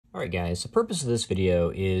All right, guys, the purpose of this video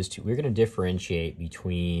is we're going to differentiate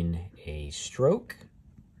between a stroke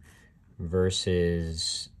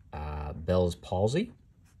versus Bell's palsy.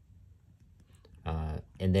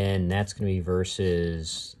 And then that's going to be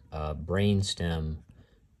versus brainstem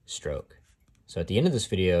stroke. So at the end of this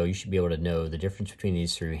video, you should be able to know the difference between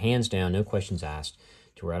these three, hands down, no questions asked,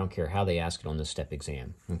 to where I don't care how they ask it on this step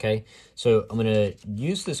exam, okay? So I'm going to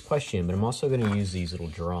use this question, but I'm also going to use these little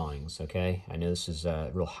drawings, okay? I know this is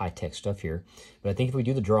real high-tech stuff here, but I think if we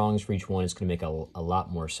do the drawings for each one, it's going to make a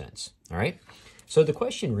lot more sense, all right? So the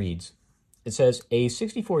question reads, it says, a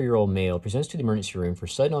 64-year-old male presents to the emergency room for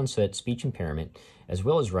sudden onset speech impairment as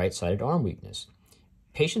well as right-sided arm weakness.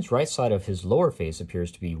 Patient's right side of his lower face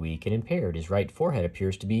appears to be weak and impaired. His right forehead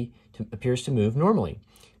appears to move normally.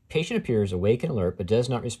 Patient appears awake and alert but does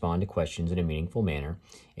not respond to questions in a meaningful manner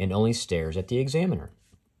and only stares at the examiner.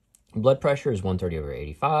 Blood pressure is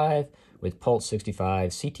 130/85 with pulse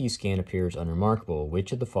 65. CT scan appears unremarkable.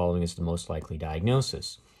 Which of the following is the most likely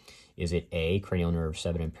diagnosis? Is it A, cranial nerve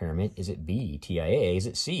 7 impairment? Is it B, TIA? Is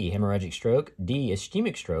it C, hemorrhagic stroke? D,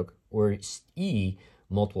 ischemic stroke? Or E,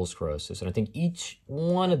 multiple sclerosis? And I think each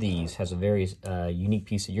one of these has a very unique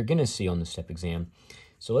piece that you're going to see on the step exam.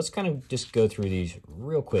 So let's kind of just go through these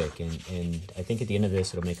real quick, and I think at the end of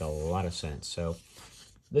this, it'll make a lot of sense. So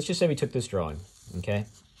let's just say we took this drawing, okay?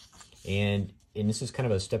 And this is kind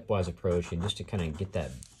of a stepwise approach, and just to kind of get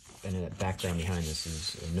that, and that background behind this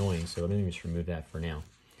is annoying, so let me just remove that for now.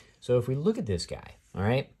 So if we look at this guy, all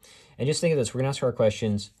right, and just think of this, we're going to ask our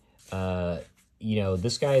questions. You know,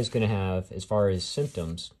 this guy is going to have, as far as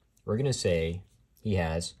symptoms, we're going to say he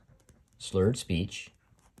has slurred speech.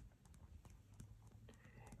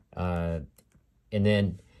 And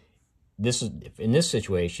then this is, in this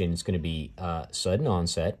situation, it's going to be sudden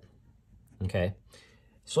onset, okay?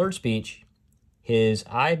 Slurred speech, his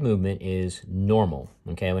eye movement is normal,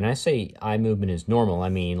 okay? When I say eye movement is normal, I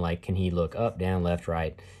mean, like, can he look up, down, left,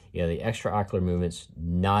 right? You know, the extraocular movement's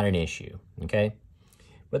not an issue, okay?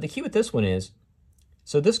 But the key with this one is,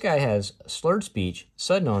 so this guy has slurred speech,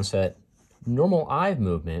 sudden onset, normal eye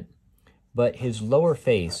movement, but his lower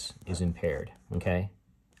face is impaired, okay?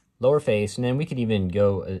 Lower face, and then we could even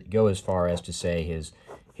go as far as to say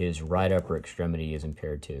his right upper extremity is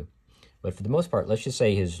impaired too. But for the most part, let's just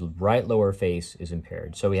say his right lower face is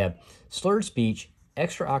impaired. So we have slurred speech,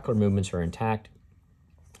 extraocular movements are intact,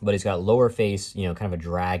 but he's got lower face, you know, kind of a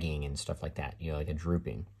dragging and stuff like that, you know, like a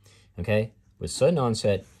drooping, okay? With sudden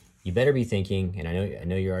onset, you better be thinking, and I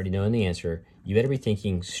know you're already knowing the answer, you better be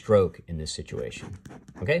thinking stroke in this situation,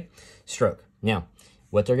 okay? Stroke. Now,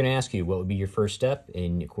 what they're going to ask you, what would be your first step?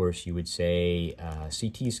 And of course, you would say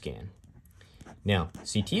CT scan. Now,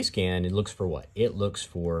 CT scan, it looks for what? It looks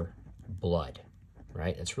for blood,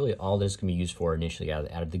 right? That's really all that it's going to be used for initially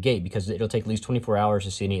out of the gate, because it'll take at least 24 hours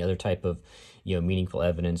to see any other type of, you know, meaningful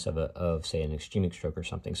evidence of say an ischemic stroke or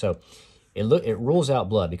something. So it rules out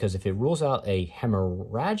blood, because if it rules out a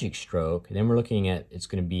hemorrhagic stroke, then we're looking at, it's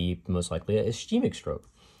going to be most likely a ischemic stroke.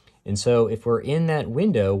 And so if we're in that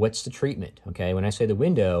window, what's the treatment? Okay, when I say the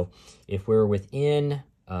window, if we're within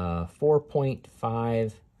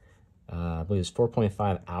 4.5, I believe it's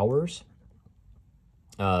 4.5 hours,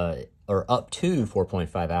 or up to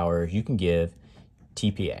 4.5 hours, you can give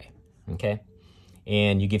TPA, okay?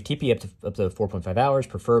 And you give TPA up to 4.5 hours,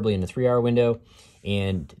 preferably in a 3-hour window.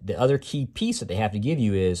 And the other key piece that they have to give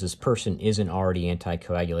you is this person isn't already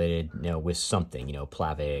anticoagulated, you know, with something, you know,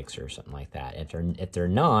 Plavix or something like that. If they're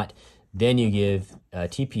not, then you give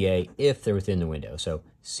TPA if they're within the window. So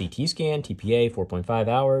CT scan, TPA, 4.5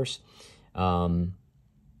 hours, and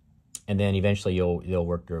then eventually you'll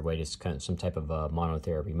work your way to kind of some type of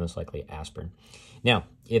monotherapy, most likely aspirin. Now,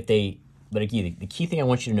 but again, the key thing I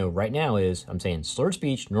want you to know right now is I'm saying slurred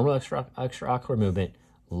speech, normal extraocular movement,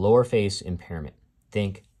 lower face impairment.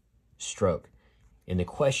 Think stroke. In the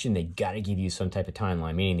question, they got to give you some type of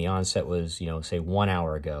timeline, meaning the onset was, you know, say 1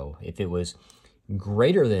 hour ago. If it was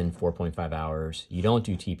greater than 4.5 hours, you don't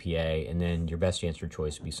do TPA, and then your best answer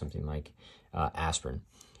choice would be something like aspirin.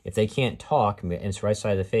 If they can't talk, and it's right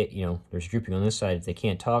side of the face, you know, there's drooping on this side. If they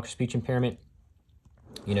can't talk, speech impairment,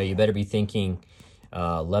 you know, you better be thinking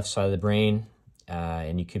left side of the brain,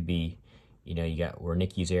 and you could be, you know, you got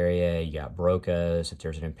Wernicke's area, you got Broca's. If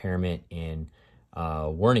there's an impairment in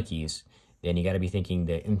Wernicke's, then you got to be thinking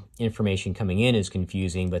the information coming in is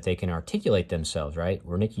confusing, but they can articulate themselves, right?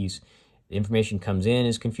 Wernicke's, the information comes in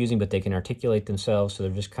is confusing, but they can articulate themselves, so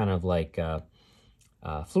they're just kind of like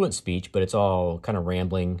fluent speech, but it's all kind of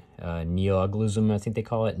rambling, neologism, I think they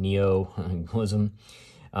call it, neologism.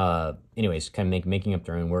 Anyways, kind of making up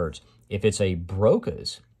their own words. If it's a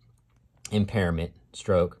Broca's impairment,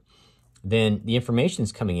 stroke, then the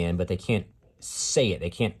information's coming in, but they can't say it. They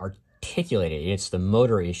can't articulate it. It's the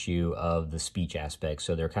motor issue of the speech aspect.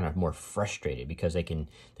 So they're kind of more frustrated because they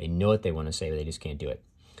know what they want to say, but they just can't do it.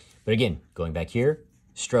 But again, going back here,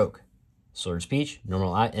 stroke, slurred speech,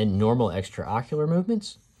 normal extraocular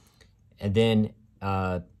movements, and then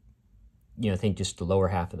think just the lower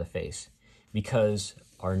half of the face. Because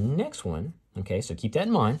our next one, okay, so keep that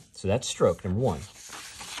in mind. So that's stroke, number one.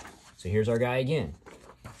 So here's our guy again.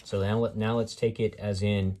 So now let's take it as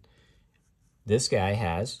in this guy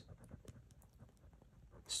has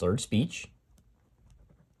slurred speech,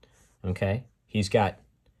 okay? He's got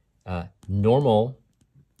normal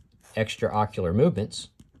extraocular movements,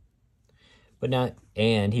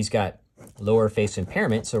 and he's got lower face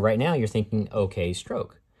impairment. So right now you're thinking, okay,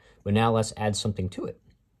 stroke. But now let's add something to it.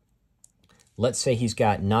 Let's say he's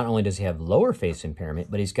got, not only does he have lower face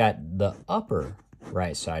impairment, but he's got the upper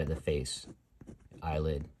right side of the face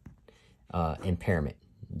eyelid impairment,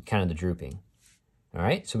 kind of the drooping. All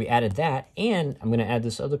right, so we added that, and I'm going to add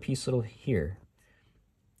this other piece little here,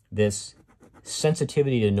 this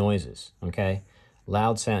sensitivity to noises, okay?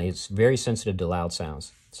 Loud sound, it's very sensitive to loud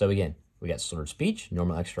sounds. So again, we got slurred speech,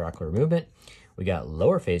 normal extraocular movement, we got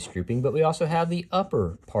lower face drooping, but we also have the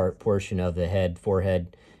upper portion of the head,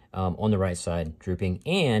 forehead, on the right side drooping,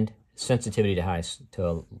 and sensitivity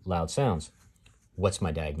to loud sounds. What's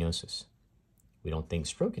my diagnosis? We don't think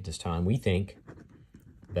stroke at this time. We think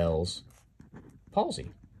Bell's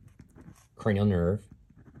palsy, cranial nerve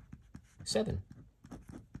 7.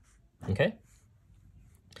 Okay?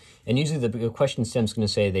 And usually the question stem's going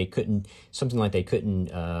to say something like they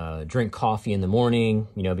couldn't drink coffee in the morning,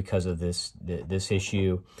 because of this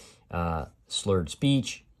issue. Slurred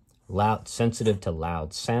speech, sensitive to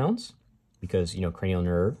loud sounds, because, cranial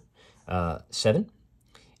nerve 7.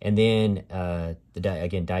 And then,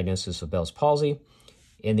 again, diagnosis of Bell's palsy.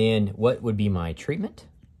 And then what would be my treatment?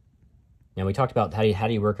 Now, we talked about how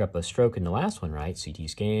do you work up a stroke in the last one, right? CT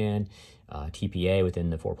scan, TPA within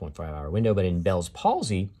the 4.5-hour window. But in Bell's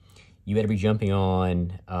palsy, you better be jumping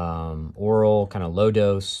on oral, kind of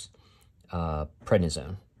low-dose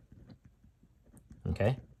prednisone.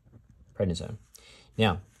 Okay? Prednisone.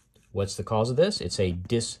 Now, what's the cause of this? It's a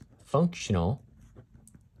dysfunctional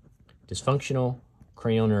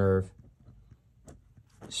cranial nerve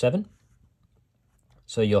 7.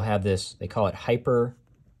 So you'll have this, they call it hyperacusis.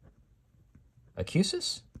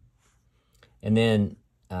 And then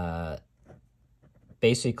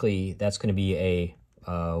basically that's going to be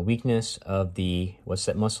a weakness of the, what's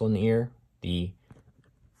that muscle in the ear? The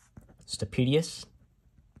stapedius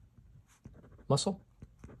muscle,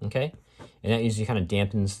 okay? And that usually kind of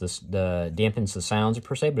dampens the sounds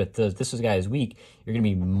per se, but if this guy is weak, you're going to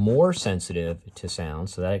be more sensitive to sound,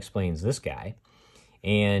 so that explains this guy.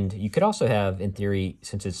 And you could also have, in theory,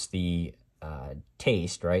 since it's the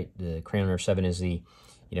taste, right? The cranial nerve 7 is the,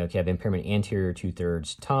 if you have impairment anterior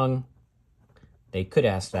 2/3 tongue, they could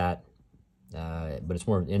ask that, but it's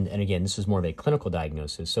more, and again, this is more of a clinical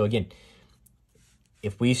diagnosis. So again,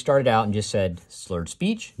 if we started out and just said slurred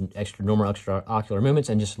speech, normal extraocular movements,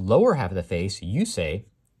 and just lower half of the face, you say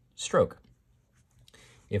stroke.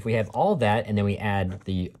 If we have all that and then we add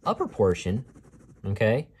the upper portion,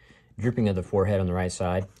 okay, drooping of the forehead on the right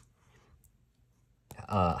side,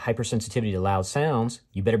 hypersensitivity to loud sounds,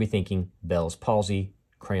 you better be thinking Bell's palsy,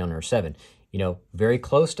 cranial nerve 7. Very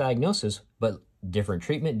close diagnosis, but different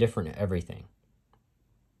treatment, different everything.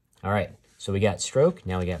 All right, so we got stroke,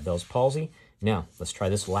 now we got Bell's palsy. Now, let's try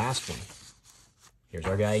this last one. Here's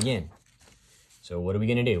our guy again. So what are we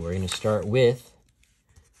going to do? We're going to start with,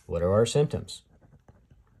 what are our symptoms?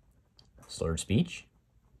 Slurred speech.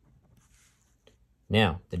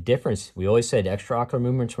 Now, the difference, we always said extraocular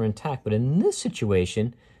movements were intact, but in this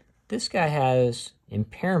situation, this guy has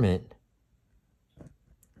impairment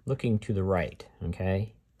looking to the right,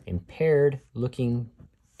 okay? Impaired looking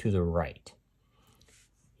to the right.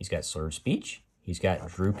 He's got slurred speech. He's got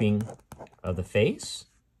drooping of the face.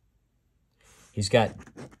 He's got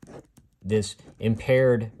this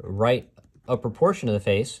impaired right upper portion of the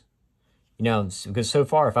face. Because so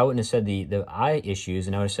far, if I wouldn't have said the eye issues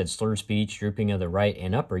and I would have said slurred speech, drooping of the right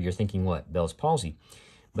and upper, you're thinking what? Bell's palsy.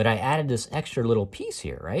 But I added this extra little piece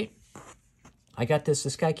here, right? I got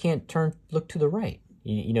this guy can't look to the right.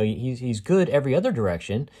 He's good every other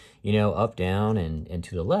direction, up, down, and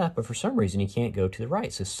to the left, but for some reason he can't go to the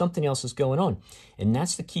right. So something else is going on. And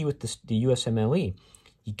that's the key with the USMLE.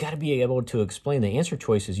 You got to be able to explain the answer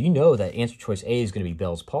choices. That answer choice A is going to be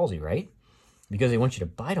Bell's palsy, right? Because they want you to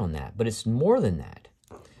bite on that, but it's more than that.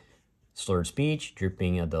 Slurred speech,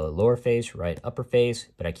 drooping of the lower face, right upper face,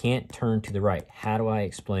 but I can't turn to the right. How do I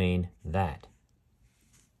explain that?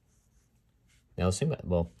 Now let's think about it.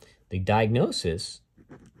 Well, the diagnosis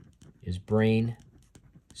is brain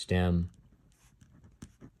stem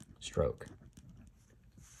stroke.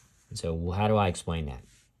 And so how do I explain that?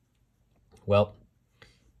 Well,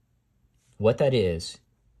 what that is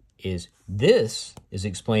this is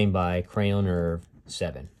explained by cranial nerve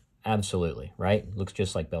 7. Absolutely, right? Looks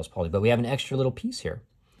just like Bell's palsy, but we have an extra little piece here.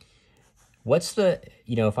 What's the,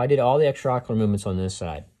 if I did all the extraocular movements on this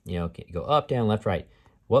side, go up, down, left, right,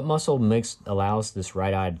 what muscle allows this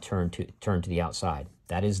right eye to turn to the outside?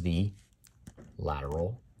 That is the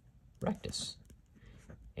lateral rectus.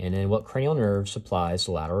 And then what cranial nerve supplies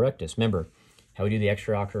the lateral rectus? Remember how we do the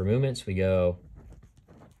extraocular movements? We go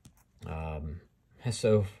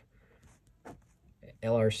SO4,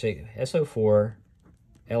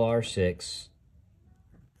 LR6,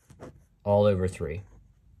 all over 3,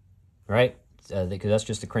 right? Because that's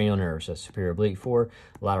just the cranial nerves. That's superior oblique 4,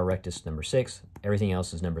 lateral rectus number 6, everything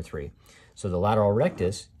else is number 3. So the lateral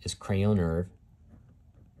rectus is cranial nerve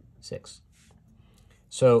 6.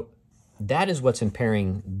 So that is what's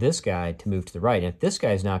impairing this guy to move to the right. And if this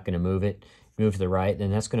guy's not going to move to the right,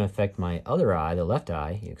 then that's going to affect my other eye, the left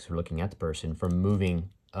eye, because we're looking at the person, from moving,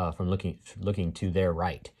 from looking to their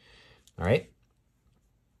right. All right?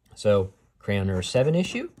 So cranial nerve 7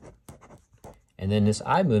 issue, and then this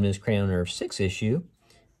eye movement is cranial nerve 6 issue.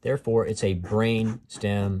 Therefore, it's a brain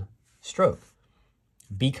stem stroke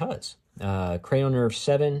because cranial nerve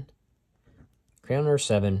 7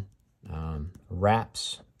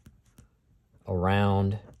 wraps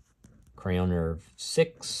around cranial nerve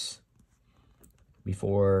 6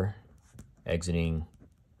 before exiting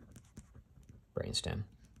brainstem.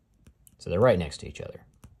 So they're right next to each other,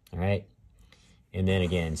 all right? And then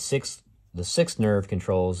again, the sixth nerve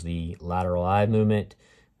controls the lateral eye movement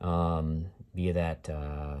via that,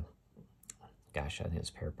 I think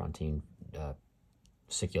it's parapontine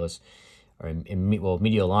fasciculus, or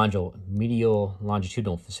medial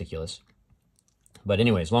longitudinal fasciculus. But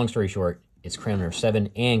anyways, long story short, it's cranial nerve 7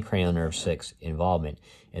 and cranial nerve 6 involvement,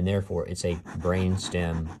 and therefore it's a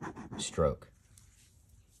brainstem stroke.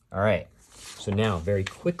 All right, so now very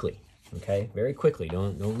quickly, okay,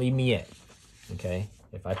 don't leave me yet, okay?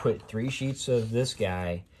 If I put 3 sheets of this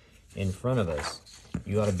guy in front of us,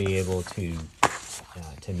 you ought to be able to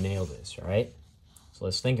nail this, all right? So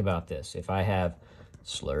let's think about this. If I have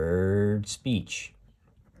slurred speech,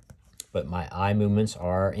 but my eye movements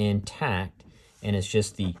are intact, and it's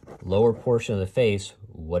just the lower portion of the face,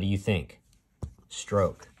 what do you think?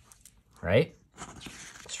 Stroke, right?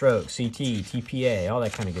 Stroke, CT, TPA, all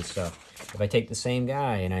that kind of good stuff. If I take the same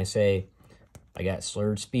guy and I say, I got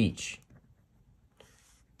slurred speech,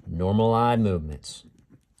 normal eye movements,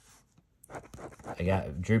 I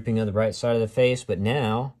got drooping of the right side of the face, but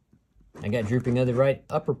now I got drooping of the right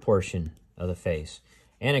upper portion of the face,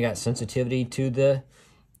 and I got sensitivity to the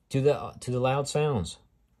loud sounds.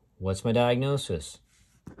 What's my diagnosis?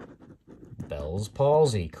 Bell's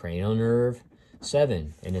palsy, cranial nerve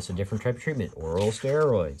 7, and it's a different type of treatment, oral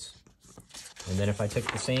steroids. And then if I took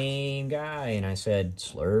the same guy and I said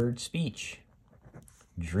slurred speech,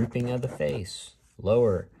 drooping of the face,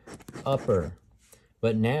 lower, upper,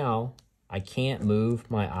 but now I can't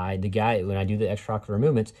move my eye. The guy, when I do the extraocular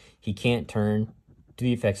movements, he can't turn to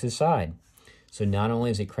the affected side. So not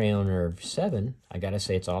only is it cranial nerve 7, I got to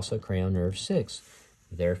say it's also cranial nerve 6.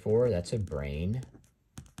 Therefore, that's a brain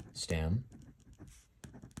stem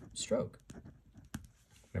stroke.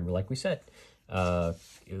 Remember, like we said, it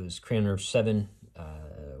was cranial nerve 7.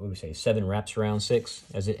 What do we say? 7 wraps around 6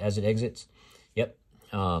 as it exits. Yep.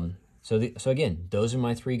 So again, those are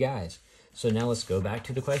my 3 guys. So now let's go back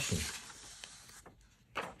to the question.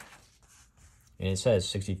 And it says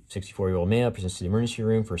 64-year-old male presents to the emergency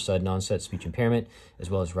room for sudden onset speech impairment, as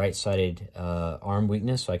well as right-sided arm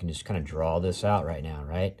weakness. So I can just kind of draw this out right now,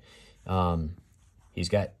 right? He's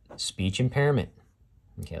got speech impairment.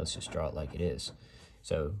 Okay, let's just draw it like it is.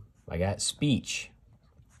 So I got speech.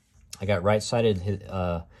 I got right-sided,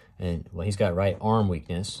 he's got right arm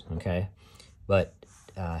weakness, okay? But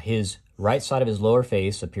his right side of his lower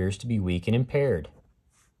face appears to be weak and impaired.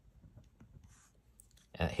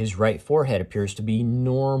 His right forehead appears to be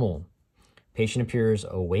normal. Patient appears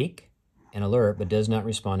awake and alert, but does not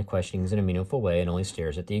respond to questionings in a meaningful way and only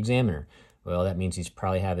stares at the examiner. Well, that means he's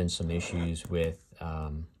probably having some issues with,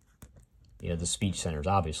 the speech centers,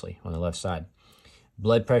 obviously, on the left side.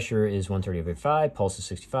 Blood pressure is 130/5, pulse is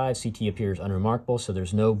 65, CT appears unremarkable, so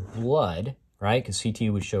there's no blood, right? Because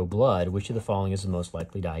CT would show blood. Which of the following is the most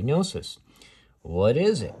likely diagnosis? What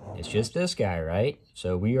is it? It's just this guy, right?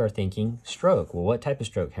 So we are thinking stroke. Well, what type of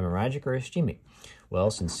stroke? Hemorrhagic or ischemic? Well,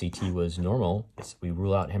 since CT was normal, we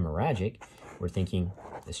rule out hemorrhagic. We're thinking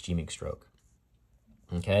ischemic stroke.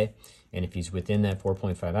 Okay, and if he's within that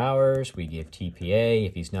 4.5 hours, we give TPA.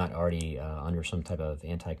 If he's not already under some type of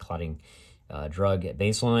anti-clotting drug at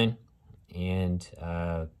baseline, and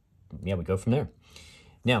yeah, we go from there.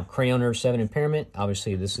 Now, cranial nerve 7 impairment.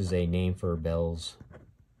 Obviously, this is a name for Bell's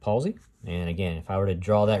palsy. And again, if I were to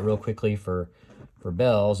draw that real quickly for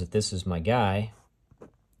Bell's, if this is my guy,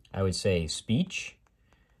 I would say speech.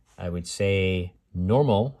 I would say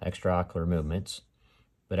normal extraocular movements,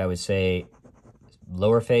 but I would say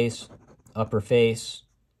lower face, upper face,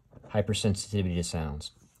 hypersensitivity to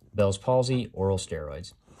sounds. Bell's palsy, oral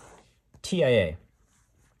steroids. TIA.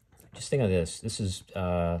 Just think of this. This is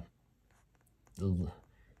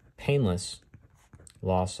painless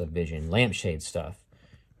loss of vision, lampshade stuff,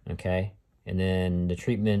 okay? And then the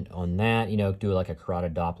treatment on that, you know, do like a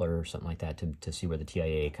carotid Doppler or something like that to see where the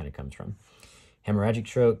TIA kind of comes from. Hemorrhagic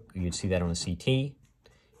stroke, you'd see that on a CT.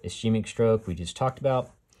 Ischemic stroke, we just talked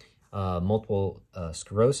about. Multiple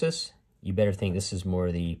sclerosis, you better think this is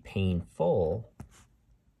more the painful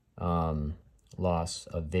loss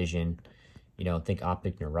of vision. You know, think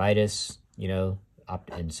optic neuritis, you know,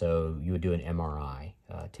 and so you would do an MRI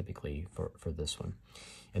typically for this one.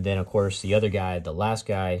 And then, of course, the other guy, the last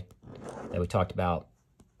guy that we talked about,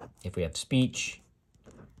 if we have speech,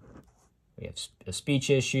 we have a speech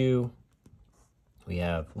issue, we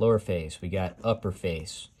have lower face, we got upper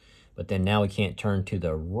face, but then now we can't turn to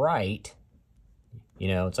the right. You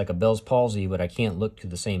know, it's like a Bell's palsy, but I can't look to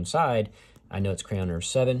the same side. I know it's cranial nerve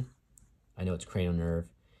 7. I know it's cranial nerve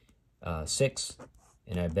 6,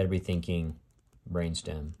 and I better be thinking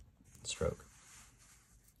brainstem stroke.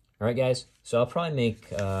 All right, guys, so I'll probably make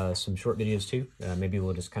some short videos too. Maybe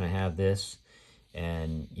we'll just kind of have this,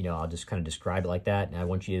 and you know, I'll just kind of describe it like that. And I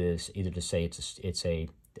want you to either to say it's a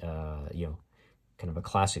you know, kind of a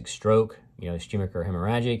classic stroke, you know, ischemic or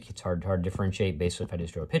hemorrhagic. It's hard to differentiate based on if I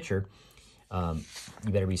just draw a picture.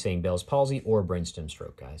 You better be saying Bell's palsy or brainstem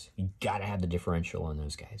stroke, guys. You gotta have the differential on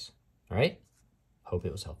those guys. All right. Hope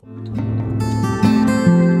it was helpful.